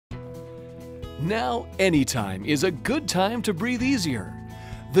Now, anytime is a good time to breathe easier.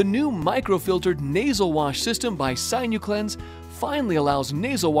 The new microfiltered nasal wash system by Sinucleanse finally allows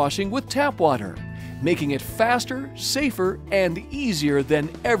nasal washing with tap water, making it faster, safer, and easier than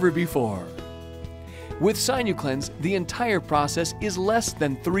ever before. With Sinucleanse, the entire process is less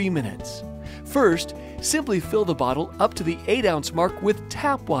than 3 minutes. First, simply fill the bottle up to the 8-ounce mark with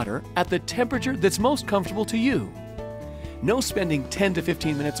tap water at the temperature that's most comfortable to you. No spending 10 to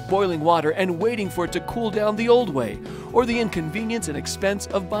 15 minutes boiling water and waiting for it to cool down the old way, or the inconvenience and expense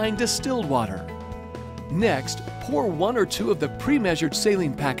of buying distilled water. Next, pour 1 or 2 of the pre-measured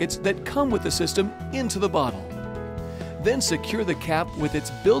saline packets that come with the system into the bottle. Then secure the cap with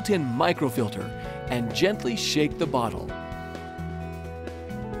its built-in microfilter and gently shake the bottle.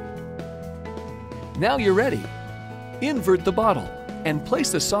 Now you're ready. Invert the bottle and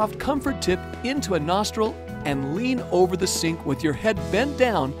place the soft comfort tip into a nostril and lean over the sink with your head bent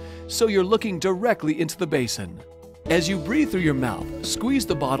down so you're looking directly into the basin. As you breathe through your mouth, squeeze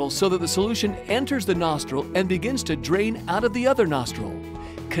the bottle so that the solution enters the nostril and begins to drain out of the other nostril.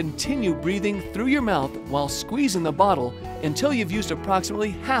 Continue breathing through your mouth while squeezing the bottle until you've used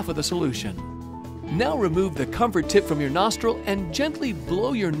approximately half of the solution. Now remove the comfort tip from your nostril and gently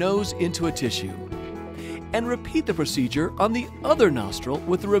blow your nose into a tissue. And repeat the procedure on the other nostril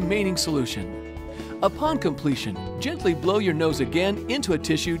with the remaining solution. Upon completion, gently blow your nose again into a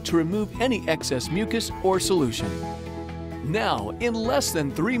tissue to remove any excess mucus or solution. Now, in less than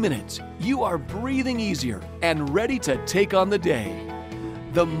 3 minutes, you are breathing easier and ready to take on the day.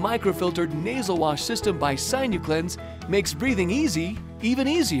 The microfiltered nasal wash system by Sinucleanse makes breathing easy even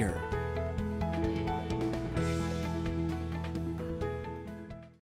easier.